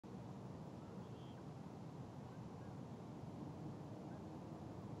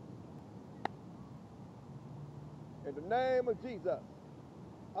In the name of Jesus,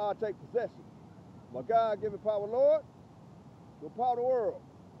 I take possession. My God-given power, Lord, to empower the world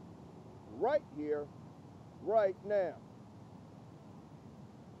right here, right now.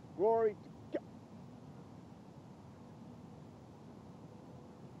 Glory to God.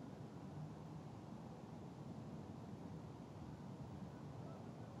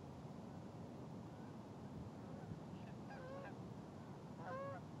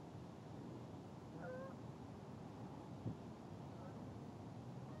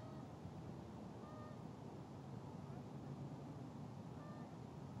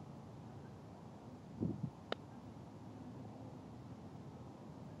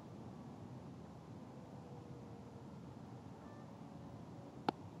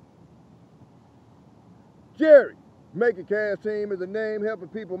 Gerry, Make It Cash Team is the name, helping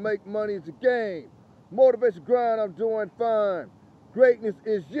people make money is the game. Motivation grind, I'm doing fine. Greatness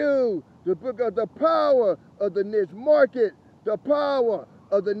is you. The book of the power of the niche market. The power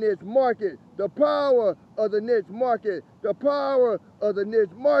of the niche market. The power of the niche market. The power of the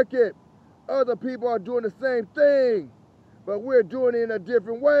niche market. Other people are doing the same thing, but we're doing it in a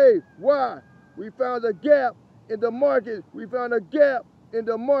different way. Why? We found a gap in the market. We found a gap in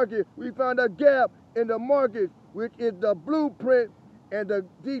the market. We found a gap in the market, which is the blueprint and the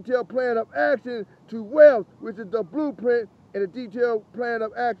detailed plan of action to wealth, which is the blueprint and the detailed plan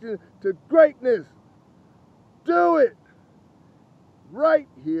of action to greatness. Do it right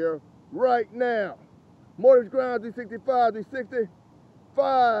here, right now. Mortgage Ground 365,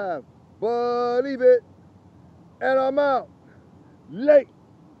 365. Believe it. And I'm out. Late.